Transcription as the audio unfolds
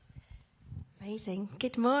Amazing.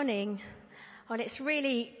 Good morning. Well, it's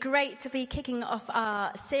really great to be kicking off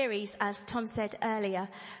our series, as Tom said earlier,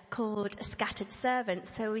 called Scattered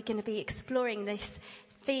Servants. So we're going to be exploring this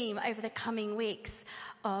theme over the coming weeks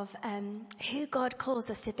of who God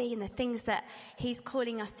calls us to be and the things that he's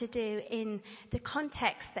calling us to do in the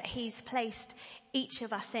context that he's placed each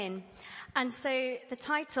of us in. And so the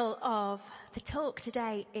title of the talk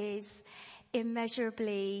today is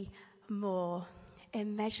Immeasurably More.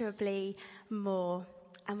 Immeasurably more.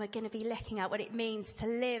 And we're going to be looking at what it means to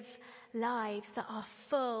live lives that are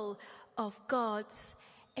full of God's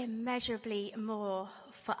immeasurably more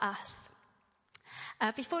for us.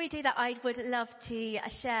 Before we do that, I would love to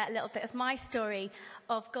share a little bit of my story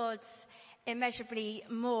of God's immeasurably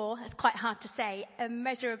more. That's quite hard to say.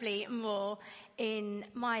 Immeasurably more in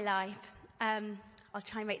my life. I'll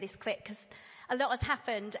try and make this quick because a lot has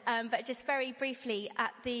happened, but just very briefly,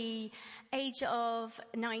 at the age of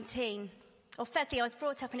 19, well, firstly, I was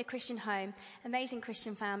brought up in a Christian home, amazing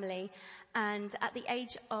Christian family, and at the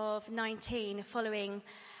age of 19, following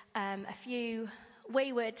a few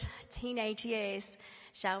wayward teenage years,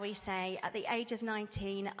 shall we say, at the age of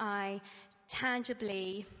 19, I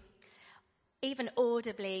tangibly, even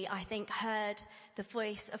audibly, I think, heard the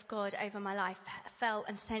voice of God over my life, felt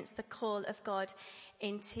and sensed the call of God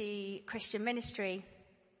into Christian ministry.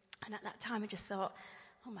 And at that time I just thought,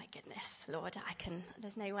 oh my goodness, Lord,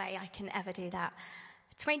 there's no way I can ever do that.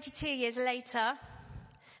 22 years later,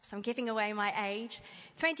 so I'm giving away my age,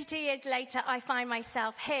 22 years later I find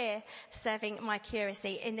myself here serving my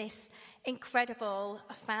curacy in this incredible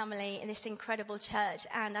family, in this incredible church,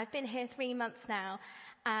 and I've been here 3 months now.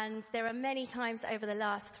 And there are many times over the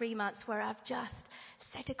last 3 months where I've just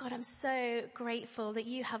said to God, I'm so grateful that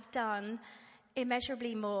you have done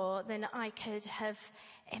immeasurably more than I could have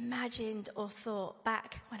imagined or thought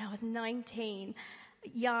back when I was 19,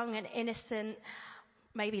 young and innocent,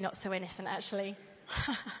 maybe not so innocent actually,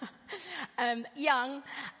 young,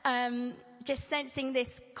 just sensing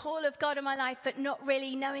this call of God in my life, but not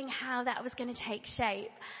really knowing how that was going to take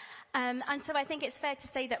shape. And so I think it's fair to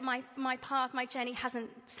say that my path, my journey hasn't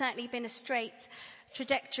certainly been a straight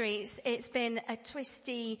trajectory. It's been a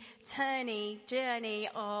twisty, turny journey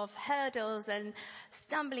of hurdles and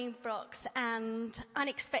stumbling blocks and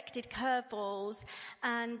unexpected curveballs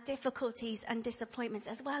and difficulties and disappointments,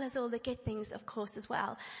 as well as all the good things, of course, as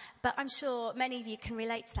well. But I'm sure many of you can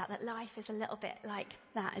relate to that life is a little bit like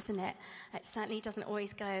that, isn't it? It certainly doesn't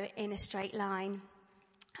always go in a straight line.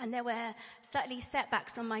 And there were certainly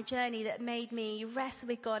setbacks on my journey that made me wrestle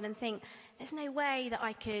with God and think, there's no way that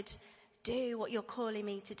I could do what you're calling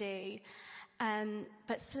me to do.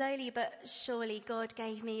 But slowly but surely God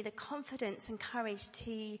gave me the confidence and courage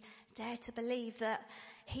to dare to believe that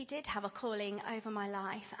he did have a calling over my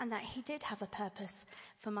life and that he did have a purpose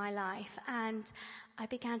for my life. And I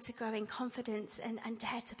began to grow in confidence and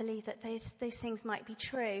dare to believe that those things might be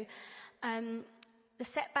true. The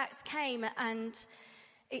setbacks came, and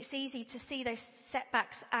it's easy to see those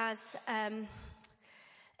setbacks as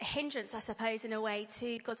a hindrance, I suppose, in a way,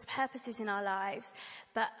 to God's purposes in our lives.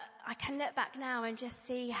 But I can look back now and just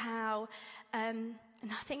see how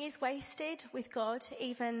nothing is wasted with God,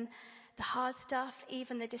 even the hard stuff,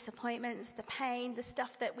 even the disappointments, the pain, the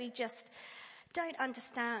stuff that we just don't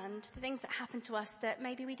understand, the things that happen to us that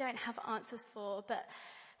maybe we don't have answers for. But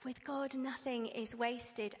with God, nothing is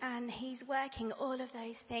wasted, and he's working all of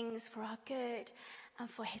those things for our good and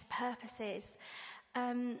for his purposes.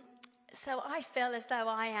 So I feel as though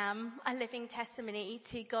I am a living testimony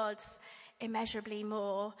to God's immeasurably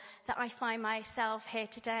more, that I find myself here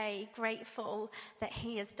today grateful that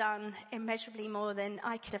he has done immeasurably more than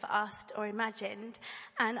I could have asked or imagined.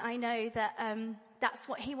 And I know that that's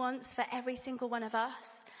what he wants for every single one of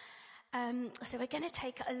us. So we're going to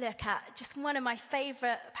take a look at just one of my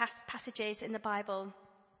favourite passages in the Bible,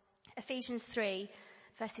 Ephesians 3,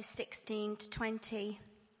 verses 16 to 20.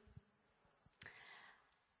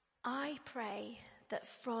 I pray that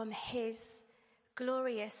from his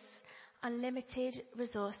glorious, unlimited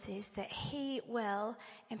resources that he will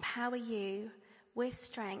empower you with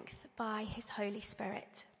strength by his Holy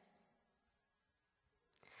Spirit.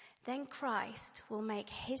 Then Christ will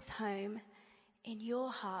make his home in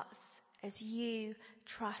your hearts as you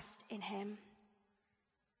trust in him.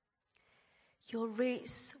 Your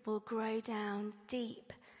roots will grow down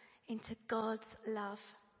deep into God's love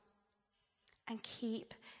and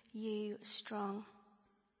keep you strong.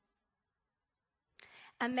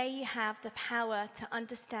 And may you have the power to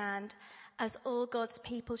understand, as all God's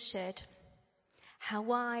people should, how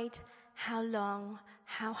wide, how long,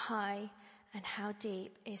 how high, and how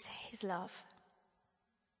deep is his love.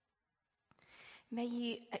 May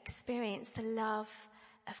you experience the love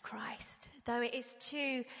of Christ, though it is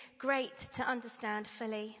too great to understand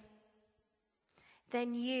fully.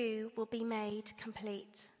 Then you will be made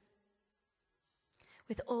complete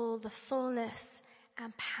with all the fullness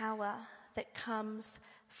and power that comes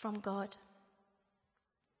from God.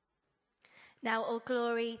 Now all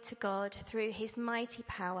glory to God through his mighty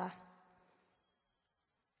power.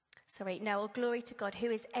 Now all glory to God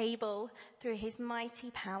who is able through his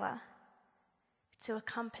mighty power to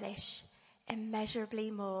accomplish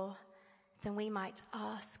immeasurably more than we might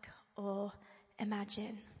ask or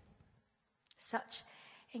imagine. Such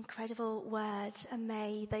incredible words, and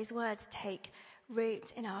may those words take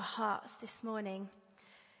root in our hearts this morning.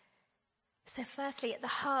 So firstly, at the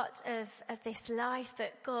heart of this life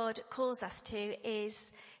that God calls us to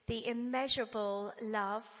is the immeasurable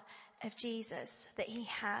love of Jesus that he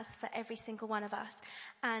has for every single one of us.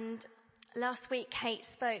 And last week, Kate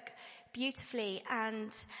spoke beautifully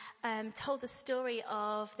and told the story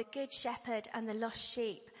of the Good Shepherd and the lost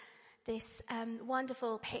sheep, this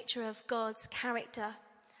wonderful picture of God's character,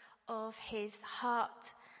 of his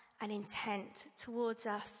heart and intent towards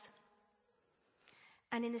us.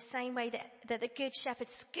 And in the same way that the Good Shepherd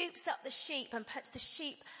scoops up the sheep and puts the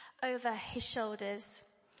sheep over his shoulders,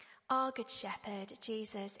 our Good Shepherd,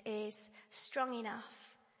 Jesus, is strong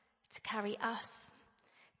enough to carry us,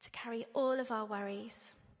 to carry all of our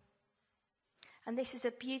worries. And this is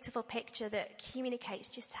a beautiful picture that communicates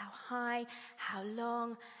just how high, how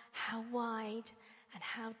long, how wide, and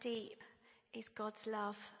how deep is God's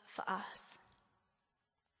love for us.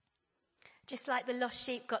 Just like the lost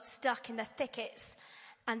sheep got stuck in the thickets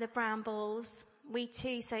and the brambles, we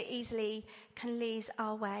too so easily can lose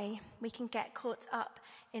our way. We can get caught up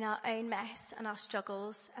in our own mess and our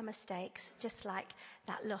struggles and mistakes, just like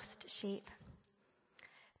that lost sheep.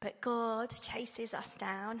 But God chases us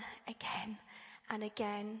down again and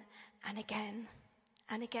again and again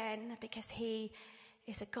and again, because he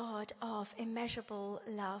is a God of immeasurable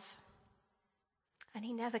love. And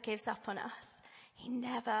he never gives up on us. He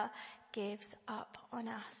never gives up on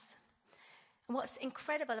us. And what's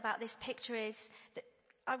incredible about this picture is that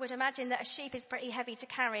I would imagine that a sheep is pretty heavy to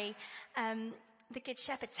carry. The Good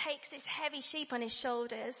Shepherd takes this heavy sheep on his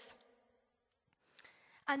shoulders.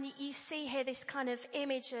 And you see here this kind of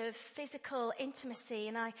image of physical intimacy.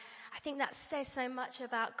 And I think that says so much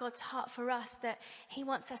about God's heart for us, that he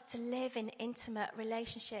wants us to live in intimate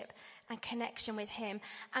relationship and connection with him.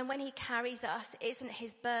 And when he carries us, it isn't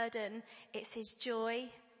his burden, it's his joy.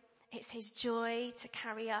 It's his joy to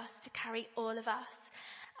carry us, to carry all of us.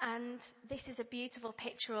 And this is a beautiful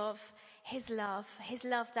picture of his love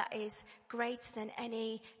that is greater than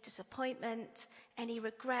any disappointment, any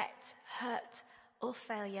regret, hurt, or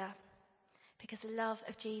failure, because the love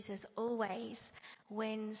of Jesus always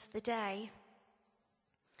wins the day.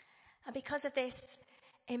 And because of this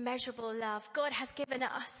immeasurable love, God has given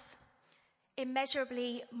us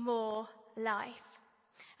immeasurably more life.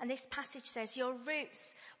 And this passage says, your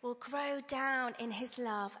roots will grow down in his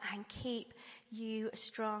love and keep you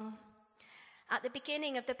strong. At the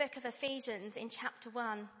beginning of the book of Ephesians in chapter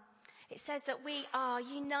 1, it says that we are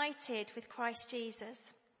united with Christ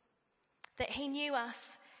Jesus, that he knew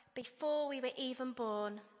us before we were even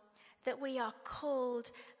born, that we are called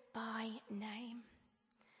by name,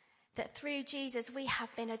 that through Jesus we have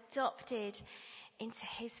been adopted into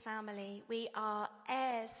his family. We are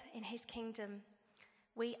heirs in his kingdom.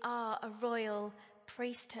 We are a royal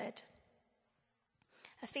priesthood.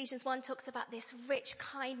 Ephesians 1 talks about this rich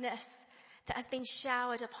kindness that has been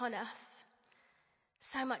showered upon us.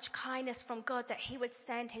 So much kindness from God that he would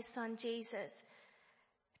send his son Jesus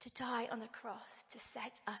to die on the cross, to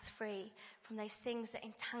set us free from those things that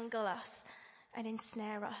entangle us and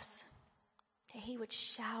ensnare us. That he would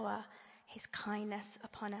shower his kindness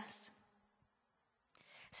upon us.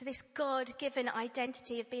 So this God-given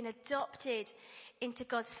identity of being adopted into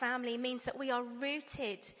God's family means that we are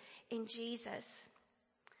rooted in Jesus.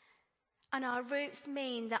 And our roots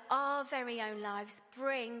mean that our very own lives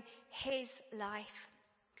bring his life.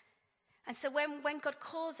 And so when God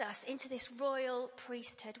calls us into this royal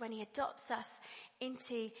priesthood, when he adopts us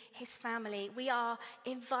into his family, we are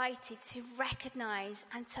invited to recognize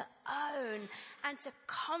and to own and to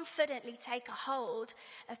confidently take a hold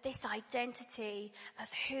of this identity of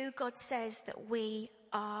who God says that we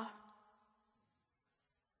are.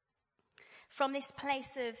 From this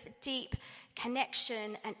place of deep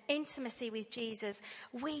connection and intimacy with Jesus,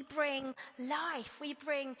 we bring life. We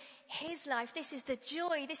bring his life. This is the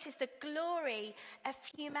joy. This is the glory of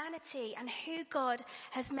humanity and who God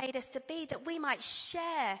has made us to be, that we might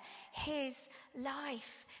share his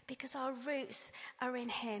life because our roots are in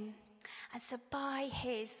him. And so by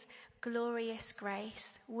his glorious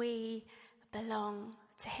grace, we belong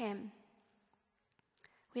to him.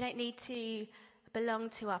 We don't need to belong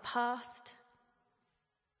to our past,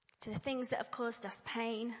 to the things that have caused us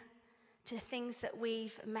pain, to the things that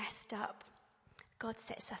we've messed up. God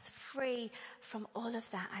sets us free from all of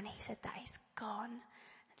that, and he said that is gone.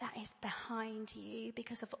 That is behind you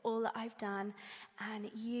because of all that I've done, and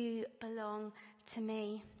you belong to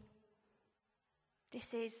me.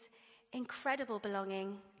 This is incredible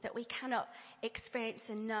belonging that we cannot experience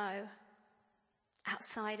and know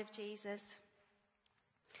outside of Jesus.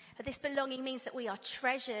 But this belonging means that we are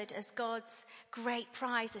treasured as God's great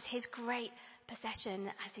prize, as his great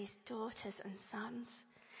possession, as his daughters and sons.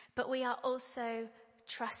 But we are also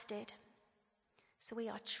trusted. So we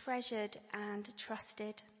are treasured and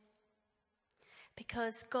trusted.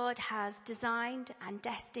 Because God has designed and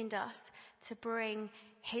destined us to bring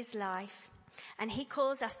his life. And he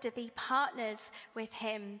calls us to be partners with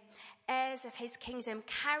him, heirs of his kingdom,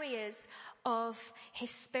 carriers of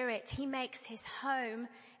his spirit. He makes his home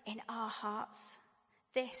in our hearts.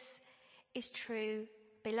 This is true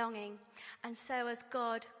belonging. And so as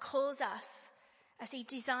God calls us, as he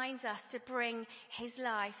designs us to bring his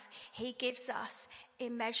life, he gives us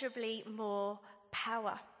immeasurably more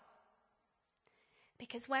power.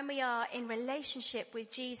 Because when we are in relationship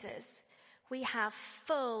with Jesus, we have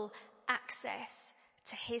full access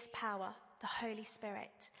to his power, the Holy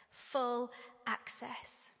Spirit. Full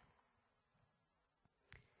access.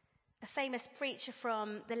 A famous preacher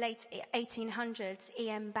from the late 1800s,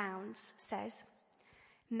 E.M. Bounds, says,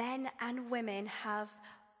 "Men and women have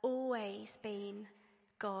always been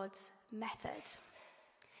God's method.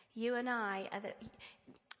 You and I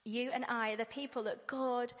are the people that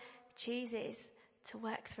God chooses to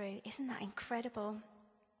work through." Isn't that incredible?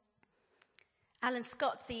 Alan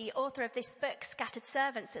Scott, the author of this book, Scattered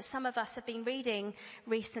Servants, that some of us have been reading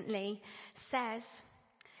recently, says,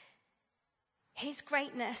 his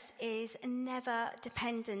greatness is never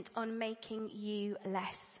dependent on making you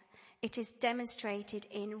less. It is demonstrated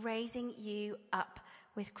in raising you up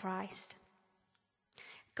with Christ.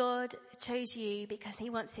 God chose you because he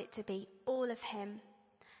wants it to be all of him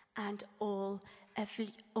and all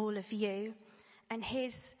of you. And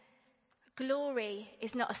his glory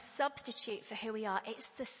is not a substitute for who we are. It's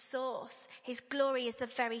the source. His glory is the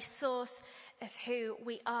very source of who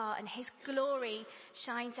we are. And his glory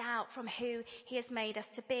shines out from who he has made us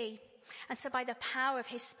to be. And so by the power of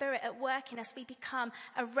his Spirit at work in us, we become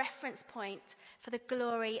a reference point for the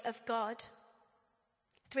glory of God.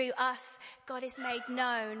 Through us, God is made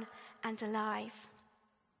known and alive.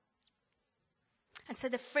 And so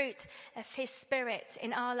the fruit of his Spirit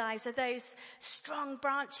in our lives are those strong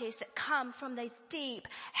branches that come from those deep,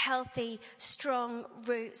 healthy, strong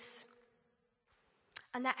roots.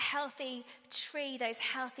 And that healthy tree, those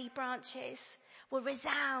healthy branches, will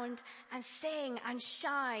resound and sing and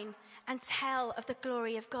shine and tell of the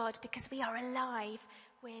glory of God because we are alive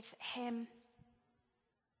with him.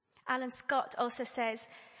 Alan Scott also says,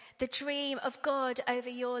 the dream of God over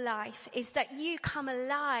your life is that you come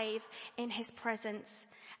alive in his presence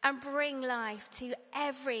and bring life to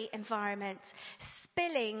every environment,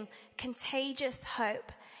 spilling contagious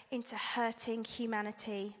hope into hurting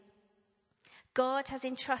humanity. God has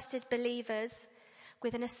entrusted believers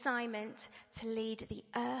with an assignment to lead the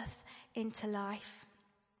earth into life.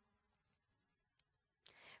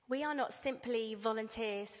 We are not simply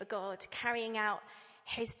volunteers for God carrying out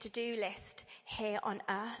his to-do list here on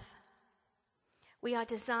earth. We are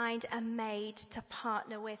designed and made to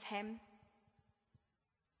partner with him.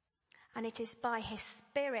 And it is by his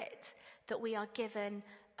Spirit that we are given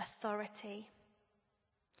authority.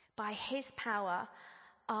 By his power,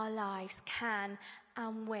 our lives can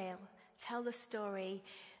and will tell the story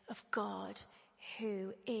of God,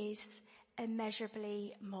 who is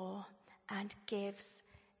immeasurably more and gives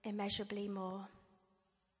immeasurably more.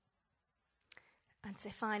 And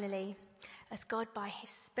so finally, as God by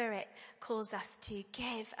his Spirit calls us to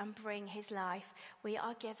give and bring his life, we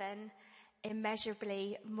are given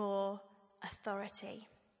immeasurably more authority.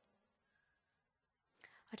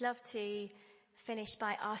 I'd love to finish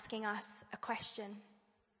by asking us a question.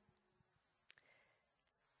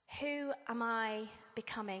 Who am I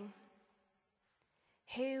becoming?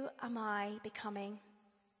 Who am I becoming?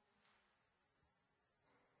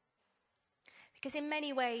 Because in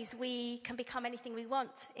many ways we can become anything we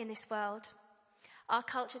want in this world. Our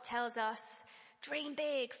culture tells us, dream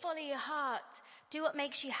big, follow your heart, do what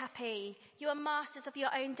makes you happy. You are masters of your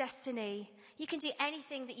own destiny. You can do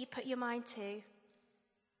anything that you put your mind to.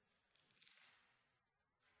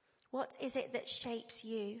 What is it that shapes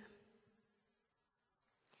you?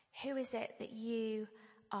 Who is it that you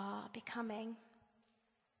are becoming?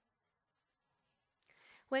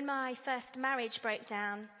 When my first marriage broke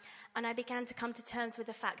down and I began to come to terms with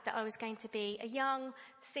the fact that I was going to be a young,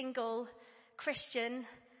 single, Christian,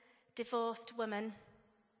 divorced woman,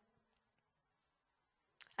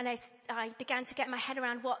 and I began to get my head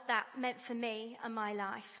around what that meant for me and my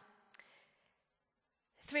life.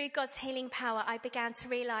 Through God's healing power, I began to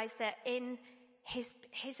realize that in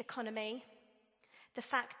his economy, the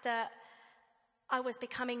fact that I was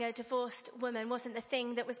becoming a divorced woman wasn't the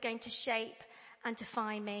thing that was going to shape and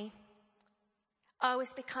define me. I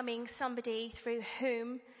was becoming somebody through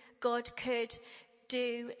whom God could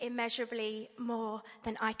do immeasurably more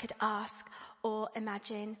than I could ask or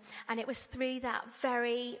imagine. And it was through that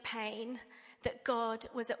very pain that God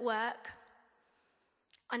was at work.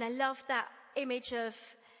 And I love that image of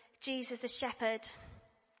Jesus the shepherd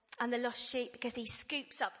and the lost sheep, because he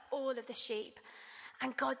scoops up all of the sheep.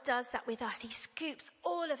 And God does that with us. He scoops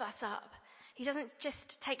all of us up. He doesn't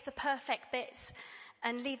just take the perfect bits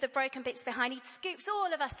and leave the broken bits behind. He scoops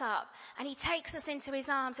all of us up and he takes us into his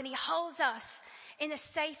arms and he holds us in the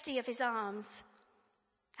safety of his arms.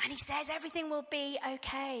 And he says everything will be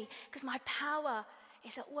okay because my power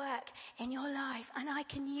is at work in your life and I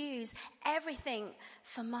can use everything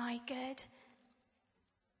for my good.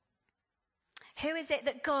 Who is it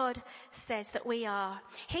that God says that we are?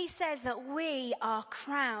 He says that we are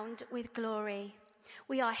crowned with glory.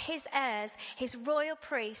 We are his heirs, his royal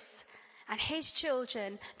priests, and his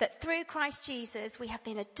children, that through Christ Jesus we have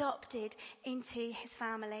been adopted into his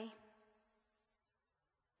family.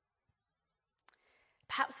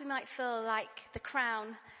 Perhaps we might feel like the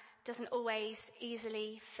crown doesn't always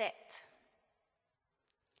easily fit.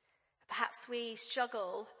 Perhaps we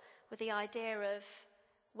struggle with the idea of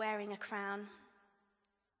wearing a crown.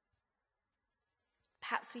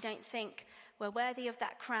 Perhaps we don't think we're worthy of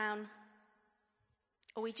that crown,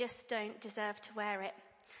 or we just don't deserve to wear it.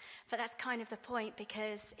 But that's kind of the point,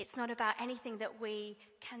 because it's not about anything that we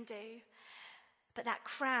can do, but that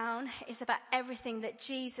crown is about everything that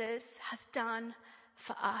Jesus has done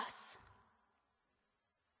for us.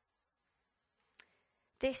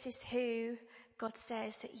 This is who God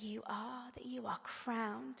says that you are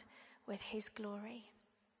crowned with his glory.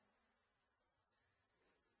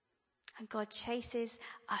 And God chases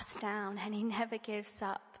us down and he never gives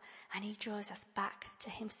up, and he draws us back to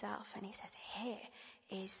himself and he says, here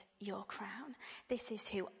is your crown. This is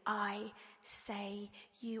who I say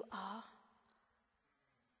you are.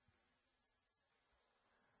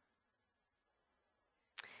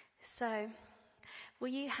 So, will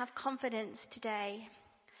you have confidence today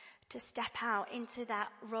to step out into that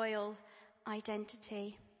royal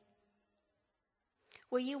identity?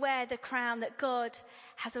 Will you wear the crown that God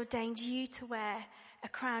has ordained you to wear? A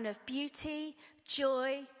crown of beauty,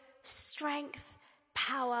 joy, strength,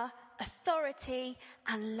 power, authority,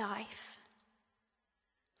 and life.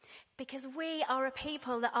 Because we are a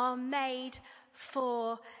people that are made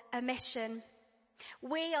for a mission.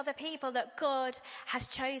 We are the people that God has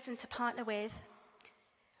chosen to partner with.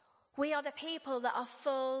 We are the people that are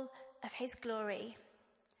full of his glory.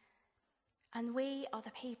 And we are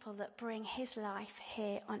the people that bring his life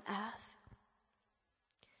here on earth.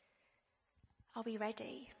 Are we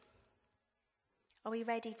ready? Are we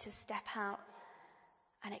ready to step out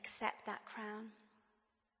and accept that crown?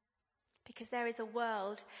 Because there is a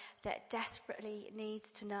world that desperately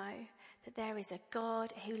needs to know that there is a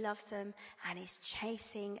God who loves them and is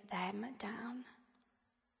chasing them down.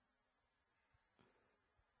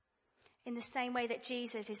 In the same way that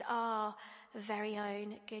Jesus is our very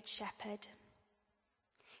own good shepherd,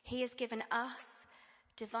 he has given us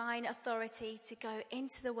divine authority to go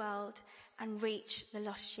into the world and reach the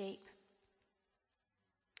lost sheep,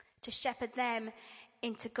 to shepherd them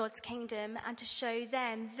into God's kingdom and to show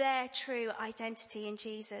them their true identity in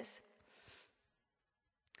Jesus.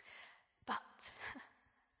 But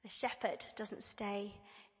the shepherd doesn't stay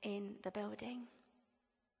in the building.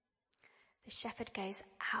 The shepherd goes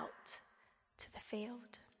out to the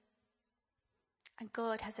field. And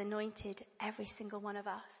God has anointed every single one of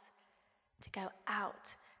us to go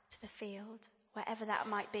out to the field, wherever that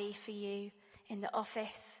might be for you, in the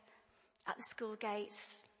office, at the school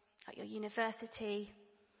gates, at your university,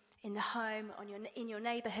 in the home, in your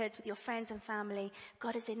neighbourhoods, with your friends and family.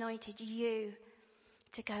 God has anointed you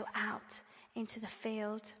to go out into the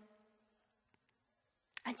field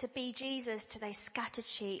and to be Jesus to those scattered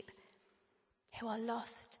sheep who are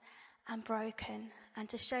lost and broken, and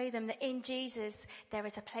to show them that in Jesus there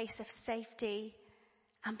is a place of safety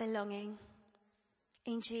and belonging.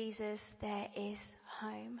 In Jesus there is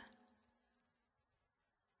home.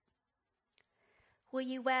 Will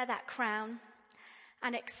you wear that crown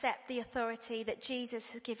and accept the authority that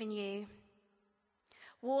Jesus has given you,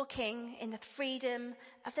 walking in the freedom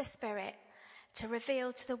of the Spirit to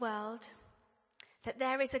reveal to the world that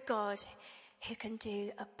there is a God who can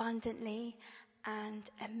do abundantly and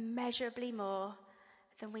immeasurably more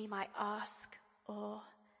than we might ask or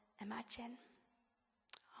imagine?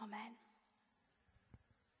 Amen.